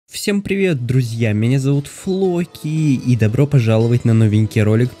Всем привет, друзья, меня зовут Флоки, и добро пожаловать на новенький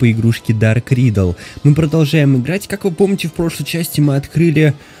ролик по игрушке Dark Riddle. Мы продолжаем играть. Как вы помните, в прошлой части мы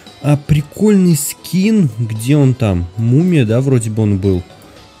открыли прикольный скин. Где он там? Мумия, да, вроде бы он был.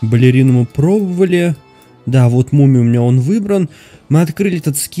 Балерину мы пробовали. Да, вот мумия у меня он выбран. Мы открыли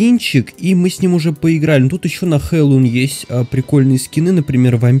этот скинчик, и мы с ним уже поиграли. Но тут еще на Хэллоуин есть прикольные скины,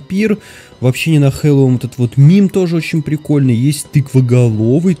 например, вампир. Вообще не на Хэллоуин, вот этот вот мим тоже очень прикольный. Есть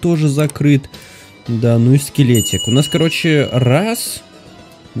тыквоголовый, тоже закрыт. Да, ну и скелетик. У нас, короче, раз...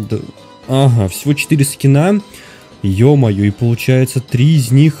 Да, ага, всего 4 скина. Ё-моё, и получается 3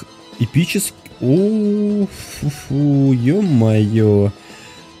 из них эпические. О, фу-фу, ё-моё.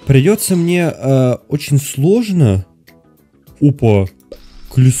 Придется мне очень сложно. Опа,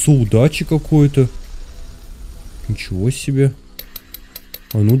 колесо удачи какое-то. Ничего себе.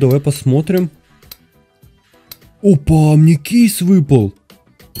 А ну давай посмотрим. Опа, мне кейс выпал.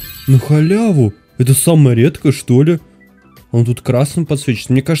 На халяву. Это самое редкое, что ли? Он тут красным подсвечен.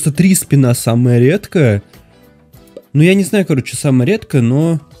 Мне кажется, 3 спина самая редкая. Ну я не знаю, короче, самая редкая,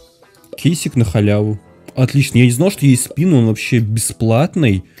 но кейсик на халяву. Отлично, я не знал, что есть спин, он вообще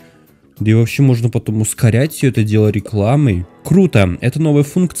бесплатный. Да и вообще можно потом ускорять все это дело рекламой. Круто, это новая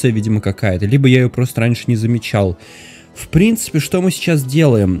функция, видимо, какая-то. Либо я ее просто раньше не замечал. В принципе, что мы сейчас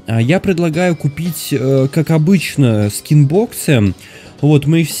делаем? Я предлагаю купить, как обычно, скинбоксы. Вот,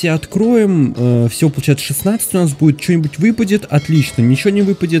 мы их все откроем. Всего, получается, 16 у нас будет. Что-нибудь выпадет? Отлично. Ничего не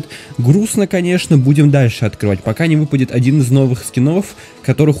выпадет. Грустно, конечно. Будем дальше открывать. Пока не выпадет один из новых скинов,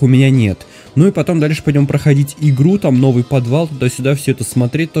 которых у меня нет. Ну и потом дальше пойдем проходить игру. Там новый подвал. Туда-сюда все это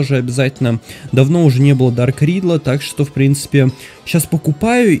смотреть тоже обязательно. Давно уже не было Dark Riddle. Так что, в принципе, сейчас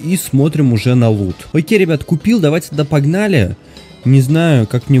покупаю и смотрим уже на лут. Окей, ребят, купил. Давайте тогда погнали. Не знаю,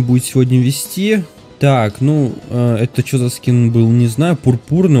 как мне будет сегодня вести. Так, ну, это что за скин был, не знаю,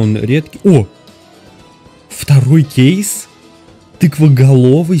 пурпурный, он редкий. О! Второй кейс?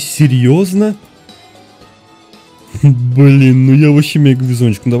 Тыквоголовый, серьезно? Блин, ну я вообще мега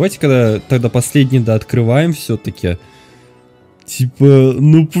везунчик. Ну давайте тогда последний, да, открываем все-таки. Типа,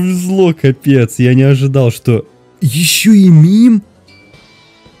 ну повезло, капец, я не ожидал, что... Еще и мим?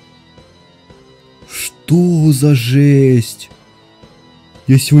 Что за жесть?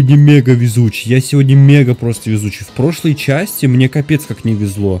 Я сегодня мега везучий, я сегодня мега просто везучий. В прошлой части мне капец как не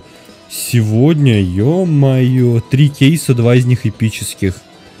везло. Сегодня, ё-моё, 3 кейса, 2 из них эпических.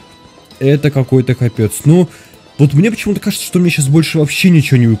 Это какой-то капец. Ну, вот мне почему-то кажется, что мне сейчас больше вообще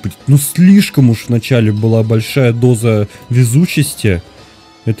ничего не выпадет. Ну, слишком уж вначале была большая доза везучести.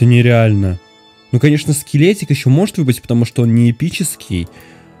 Это нереально. Ну, конечно, скелетик еще может выпасть, потому что он не эпический.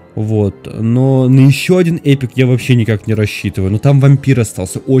 Вот, но на еще один эпик я вообще никак не рассчитываю. Но там вампир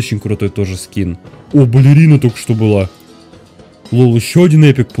остался, очень крутой тоже скин. О, балерина только что была. Лол, еще один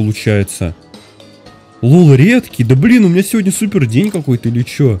эпик получается. Лол, редкий. Да блин, у меня сегодня супер день какой-то или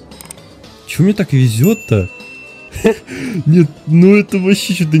что? Чего мне так везет-то? Нет, ну это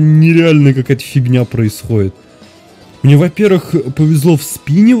вообще что-то нереальная какая-то фигня происходит. Мне, во-первых, повезло в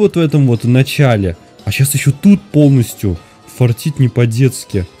спине вот в этом вот начале. А сейчас еще тут полностью фартит не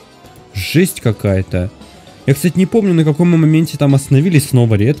по-детски. Жесть какая-то. Я, кстати, не помню, на каком мы моменте там остановились.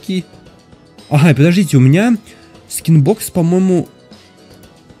 Снова редкий. Ага, подождите, у меня скинбокс, по-моему...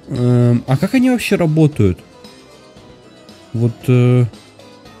 А как они вообще работают? Вот...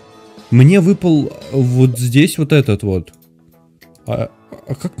 Мне выпал вот здесь вот этот вот. А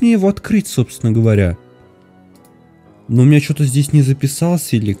как мне его открыть, собственно говоря? Ну, у меня что-то здесь не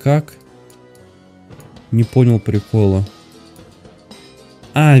записался или как? Не понял прикола.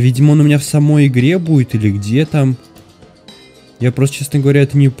 А, видимо, он у меня в самой игре будет или где там? Я просто, честно говоря,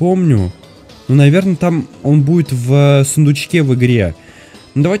 это не помню. Ну, наверное, там он будет в сундучке в игре.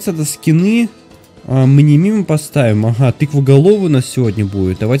 Ну, давайте тогда скины мы не мимо поставим. Ага, тыквоголовый у нас сегодня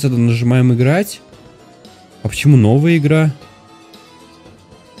будет. Давайте тогда нажимаем играть. А почему новая игра?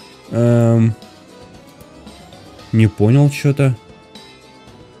 Не понял что-то.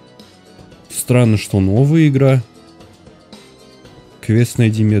 Странно, что новая игра. Квест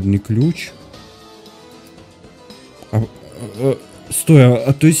 «Найди медный ключ».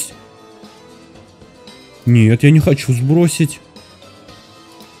 Стой, то есть... Нет, я не хочу сбросить.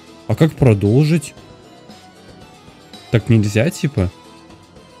 А как продолжить? Так нельзя, типа?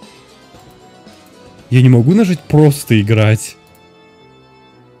 Я не могу нажать «Просто играть».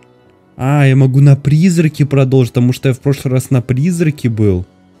 А, я могу на призраке продолжить, потому что я в прошлый раз на призраке был.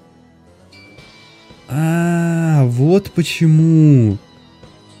 Вот почему.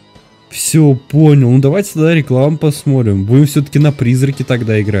 Все, понял. Ну давайте тогда рекламу посмотрим. Будем все-таки на призраке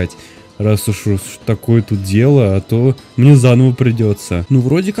тогда играть. Раз уж такое тут дело, а то мне заново придется. Ну,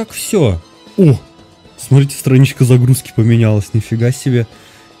 вроде как все. О! Смотрите, страничка загрузки поменялась, нифига себе.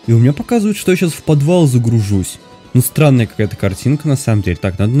 И у меня показывает, что я сейчас в подвал загружусь. Ну, странная какая-то картинка на самом деле.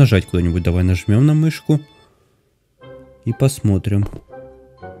 Так, надо нажать куда-нибудь. Давай нажмем на мышку. И посмотрим.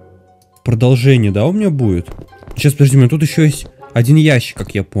 Продолжение, да, у меня будет? Сейчас, подожди, у меня тут еще есть один ящик,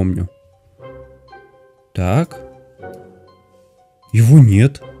 как я помню. Так. Его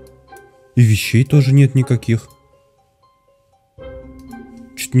нет. И вещей тоже нет никаких.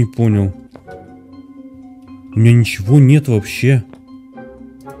 Чё-то не понял. У меня ничего нет вообще.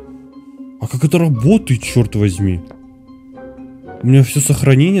 А как это работает, черт возьми? У меня все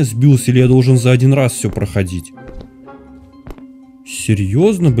сохранение сбилось, или я должен за один раз все проходить?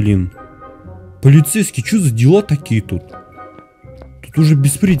 Серьезно, блин? Полицейский, что за дела такие тут? Тут уже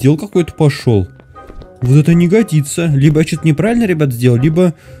беспредел какой-то пошел. Вот это не годится. Либо я что-то неправильно, ребят, сделал,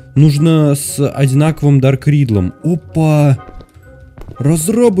 либо нужно с одинаковым Dark Riddle. Опа!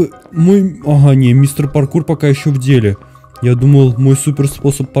 Разрабы! Мой... Ага, не, мистер Паркур пока еще в деле. Я думал, мой супер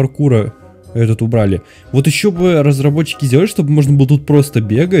способ паркура этот убрали. Вот еще бы разработчики сделали, чтобы можно было тут просто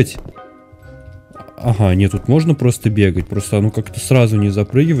бегать. Ага, нет, тут можно просто бегать. Просто оно как-то сразу не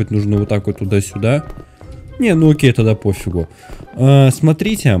запрыгивает. Нужно вот так вот туда-сюда. Не, ну окей, тогда пофигу.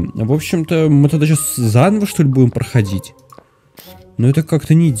 Смотрите, в общем-то, мы тогда сейчас заново, что ли, будем проходить? Но это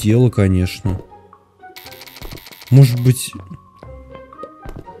как-то не дело, конечно. Может быть...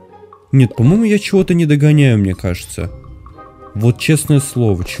 Нет, по-моему, я чего-то не догоняю, мне кажется. Вот честное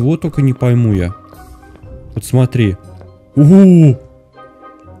слово, чего только не пойму я. Вот смотри. О!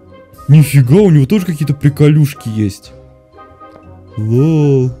 Нифига, у него тоже какие-то приколюшки есть.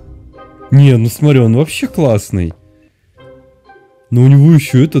 Лол. Не, ну смотри, он вообще классный. Но у него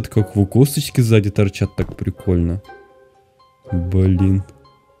еще этот, как его косточки сзади торчат, так прикольно. Блин.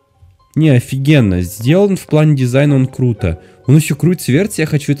 Не, офигенно. Сделан в плане дизайна, он круто. Он еще крутится, вертится, я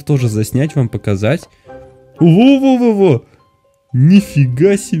хочу это тоже заснять, вам показать. Во-во-во-во!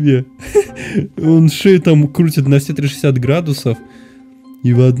 Нифига себе! Он шею там крутит на все 360 градусов.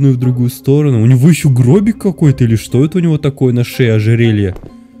 И в одну и в другую сторону. У него еще гробик какой-то, или что это у него такое на шее, ожерелье?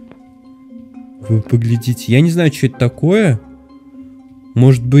 Вы поглядите. Я не знаю, что это такое.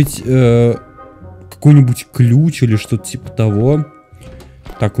 Может быть, какой-нибудь ключ или что-то типа того.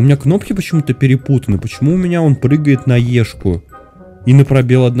 Так, у меня кнопки почему-то перепутаны. Почему у меня он прыгает на Ешку и на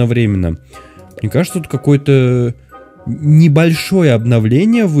пробел одновременно? Мне кажется, тут какое-то небольшое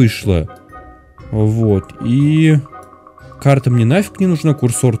обновление вышло. Вот. И карта мне нафиг не нужна,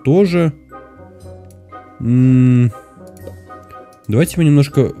 курсор тоже. Давайте мы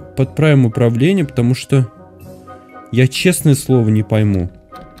немножко подправим управление, потому что я, честное слово, не пойму.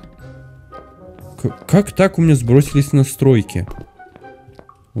 Как так у меня сбросились настройки?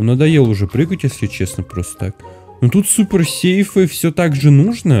 Надоело уже прыгать, если честно, просто так. Но тут супер сейфы, все так же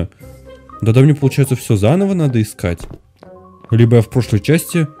нужно. Да мне, получается, все заново надо искать. Либо я в прошлой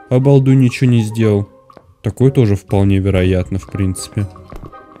части обалду ничего не сделал. Такое тоже вполне вероятно, в принципе.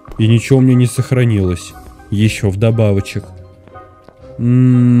 И ничего у меня не сохранилось. Еще вдобавочек.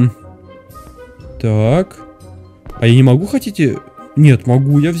 Так. А я не могу, хотите? Нет,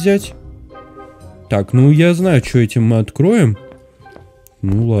 могу я взять. Так, ну я знаю, что этим мы откроем.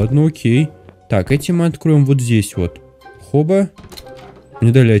 Ну ладно, окей. Так, этим мы откроем вот здесь вот. Хоба.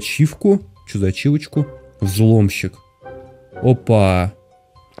 Мне дали ачивку. Что за ачивочку? Взломщик. Опа.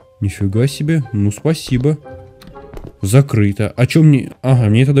 Нифига себе. Ну, спасибо. Закрыто. А что мне... Ага,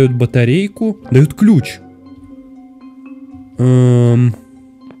 мне это дают батарейку. Дают ключ.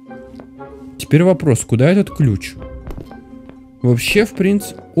 Теперь вопрос, куда этот ключ? Вообще, в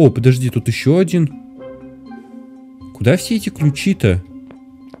принципе... О, подожди, тут еще один. Куда все эти ключи-то?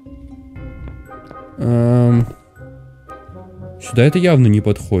 Сюда это явно не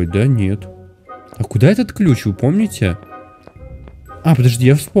подходит, да? Нет. А куда этот ключ, вы помните? А, подожди,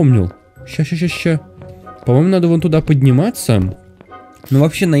 я вспомнил. Ща. По-моему, надо вон туда подниматься. Ну,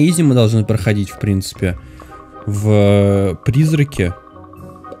 вообще, на изи мы должны проходить, в принципе. В призраке.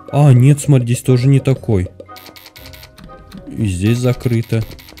 А, нет, смотри, здесь тоже не такой. И здесь закрыто.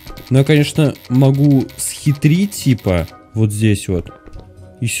 Ну, я, конечно, могу схитрить, типа, вот здесь вот.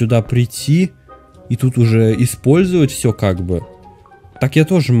 И сюда прийти. И тут уже использовать все как бы. Так я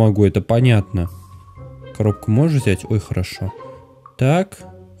тоже могу, это понятно. Коробку можешь взять? Ой, хорошо. Так,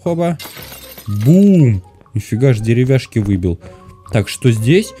 хоба. Бум! Нифига ж, деревяшки выбил. Так, что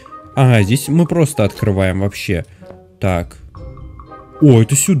здесь? Ага, здесь мы просто открываем вообще. Так. О,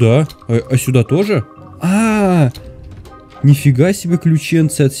 это сюда. А сюда тоже? Нифига себе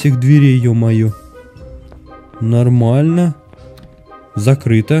ключенцы от всех дверей, ё-моё. Нормально.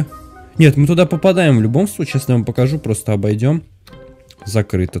 Закрыто. Нет, мы туда попадаем в любом случае. Сейчас я вам покажу, просто обойдем.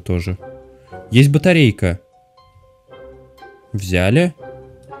 Закрыто тоже. Есть батарейка. Взяли.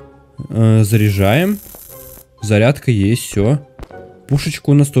 Заряжаем. Зарядка есть, все. Пушечка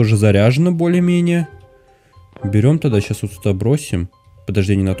у нас тоже заряжена более-менее. Берем тогда, сейчас вот сюда бросим.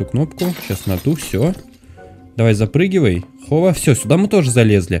 Подожди, не на ту кнопку. Сейчас на ту, все. Давай запрыгивай. Хова, все, сюда мы тоже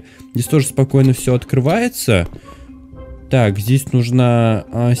залезли. Здесь тоже спокойно все открывается. Так, здесь нужна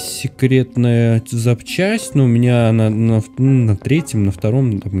секретная запчасть. Но у меня на третьем, на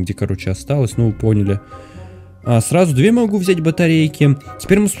втором, где, короче, осталось. Ну, вы поняли. Сразу 2 могу взять батарейки.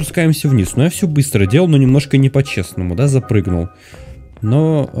 Теперь мы спускаемся вниз. Но я все быстро делал, но немножко не по-честному, да, запрыгнул.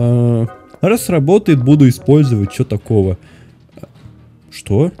 Но раз работает, буду использовать. Что такого?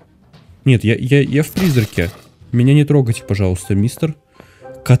 Что? Нет, я в призраке. Меня не трогайте, пожалуйста, мистер.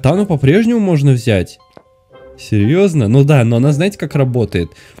 Катану по-прежнему можно взять? Серьезно? Ну да, но она, знаете, как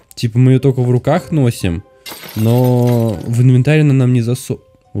работает? Типа мы ее только в руках носим, но в инвентарь она нам не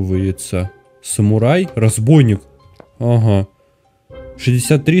засовывается. Самурай? Разбойник? Ага.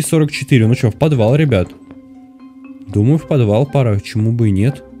 63-44. Ну что, в подвал, ребят? Думаю, в подвал пора. Чему бы и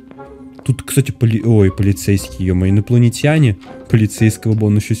нет. Тут, кстати, полицейские, ё-моё, инопланетяне. Полицейского бы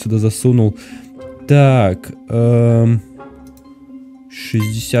он еще сюда засунул. Так, 63-44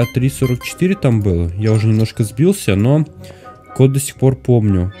 там было. Я уже немножко сбился, но код до сих пор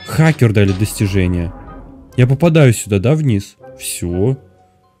помню. Хакер дали достижение. Я попадаю сюда, да, вниз? Все.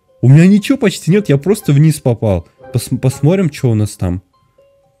 У меня ничего почти нет, я просто вниз попал. Посмотрим, что у нас там.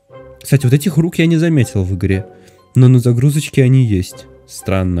 Кстати, вот этих рук я не заметил в игре. Но на загрузочке они есть.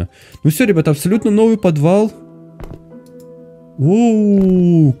 Странно. Ну все, ребята, абсолютно новый подвал.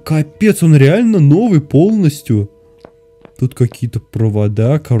 Оу, капец, он реально новый полностью. Тут какие-то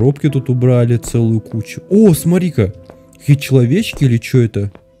провода, коробки тут убрали целую кучу. О, смотри-ка, какие человечки или что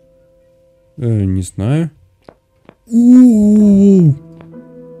это? Не знаю. Оу,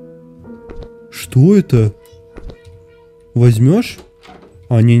 что это? Возьмешь?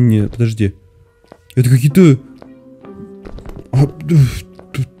 Не, подожди. Это какие-то...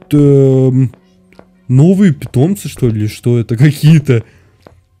 новые питомцы, что ли? Что это? Какие-то...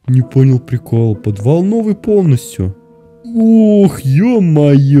 Не понял прикол. Подвал новый полностью. Ох,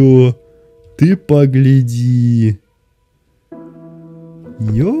 ё-моё. Ты погляди.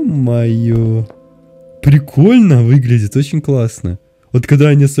 Ё-моё. Прикольно выглядит, очень классно. Вот когда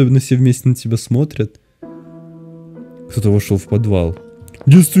они особенно все вместе на тебя смотрят. Кто-то вошел в подвал.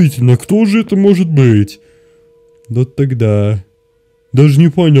 Действительно, кто же это может быть? Вот тогда... Даже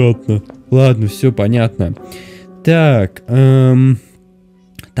непонятно. Ладно, все понятно. Так,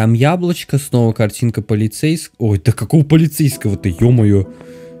 там яблочко, снова картинка полицейского. Ой, да какого полицейского-то, ё-моё.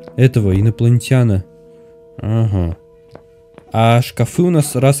 Этого, инопланетяна. Ага. А шкафы у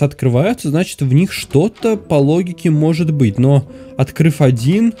нас раз открываются, значит в них что-то по логике может быть. Но открыв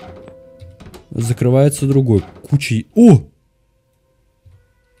один, закрывается другой. Кучей... О!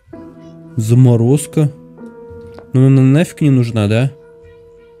 Заморозка. Ну она нафиг не нужна, да?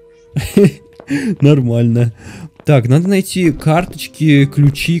 Нормально. Так, надо найти карточки,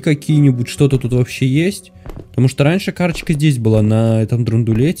 ключи какие-нибудь. Что-то тут вообще есть. Потому что раньше карточка здесь была, на этом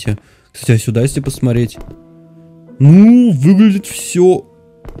драндулете. Кстати, а сюда, если посмотреть. Ну, выглядит все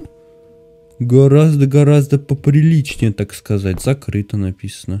гораздо поприличнее, так сказать. Закрыто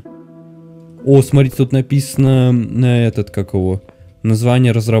написано. О, смотрите, тут написано на этот, как его...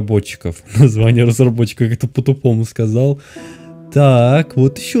 Название разработчиков. Название разработчиков, как это по-тупому сказал. Так,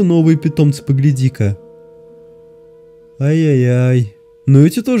 вот еще новые питомцы, погляди-ка. Ай-яй-яй. Ну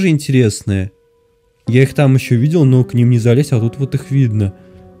эти тоже интересные. Я их там еще видел, но к ним не залезть, а тут вот их видно.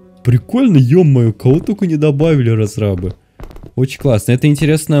 Прикольно, ё-моё, кого только не добавили разрабы. Очень классно. Это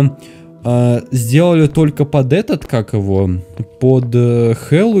интересно, сделали только под этот, как его, под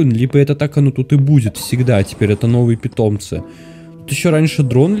Хэллоуин, либо это так оно тут и будет всегда. Теперь это новые питомцы. Тут еще раньше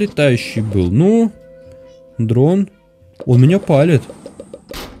дрон летающий был. Ну, дрон. Он меня палит.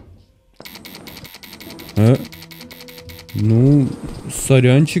 Ну,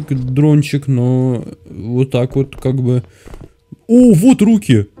 сорянчик, дрончик, но вот так вот как бы... О, вот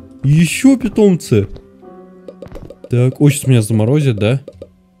руки! Еще питомцы! Так, ой, сейчас меня заморозят, да?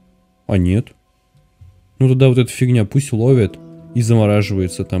 А нет. Ну тогда вот эта фигня пусть ловит и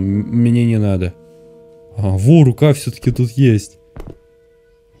замораживается там. Мне не надо. А, во, рука все-таки тут есть.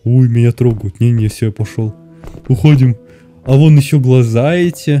 Ой, меня трогают. Не-не, все, я пошел. Уходим. А вон еще глаза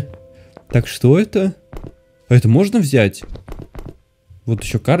эти. Так, что это? А это можно взять? Вот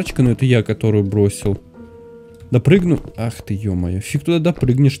еще карточка, но это я, которую бросил. Допрыгну. Ах ты, ё-моё. Фиг туда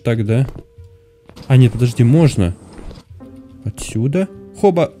допрыгнешь так, да? А, нет, подожди, можно. Отсюда.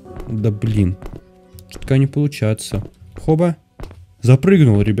 Хоба. Да блин. Что-то не получается. Хоба.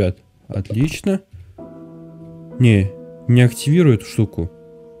 Запрыгнул, ребят. Отлично. Не активирую эту штуку.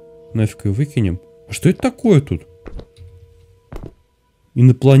 Нафиг ее выкинем. А что это такое тут?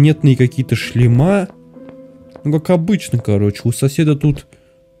 Инопланетные какие-то шлема. Ну, как обычно, короче. У соседа тут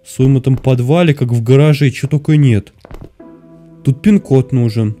в своем этом подвале, как в гараже, чего только нет. Тут пин-код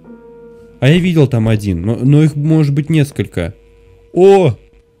нужен. А я видел там один, но их может быть несколько. О!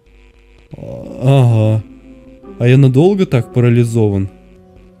 Ага. А я надолго так парализован?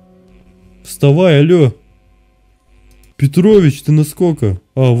 Вставай, алло. Петрович, ты насколько?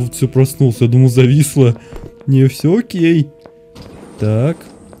 А, вот все, проснулся, я думал, зависло. Не, все окей. Так.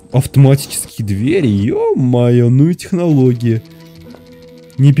 Автоматические двери, ё-моё, ну и технологии.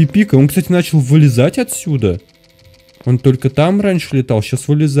 Не пипика, он, кстати, начал вылезать отсюда. Он только там раньше летал, сейчас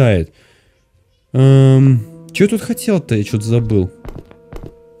вылезает. Что я тут хотел-то? Я что-то забыл.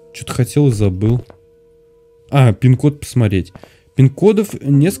 Что-то хотел и забыл. А, пин-код посмотреть. Пин-кодов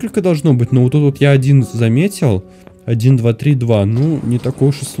несколько должно быть, но вот тут вот я один заметил. 1, 2, 3, 2. Ну, не такой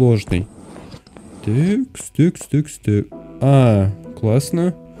уж и сложный. Тыкс. А,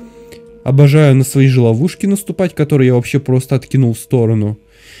 классно. Обожаю на свои же ловушки наступать, которые я вообще просто откинул в сторону.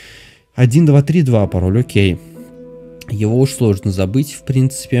 1, 2, 3, 2 пароль, окей. Его уж сложно забыть, в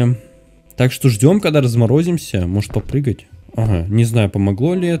принципе. Так что ждем, когда разморозимся. Может попрыгать? Ага, не знаю,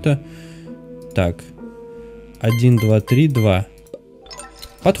 помогло ли это. Так. 1, 2, 3, 2.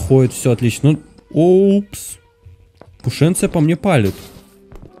 Подходит, все отлично. Ну, упс. Пушенция по мне палит.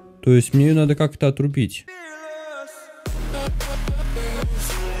 То есть мне ее надо как-то отрубить.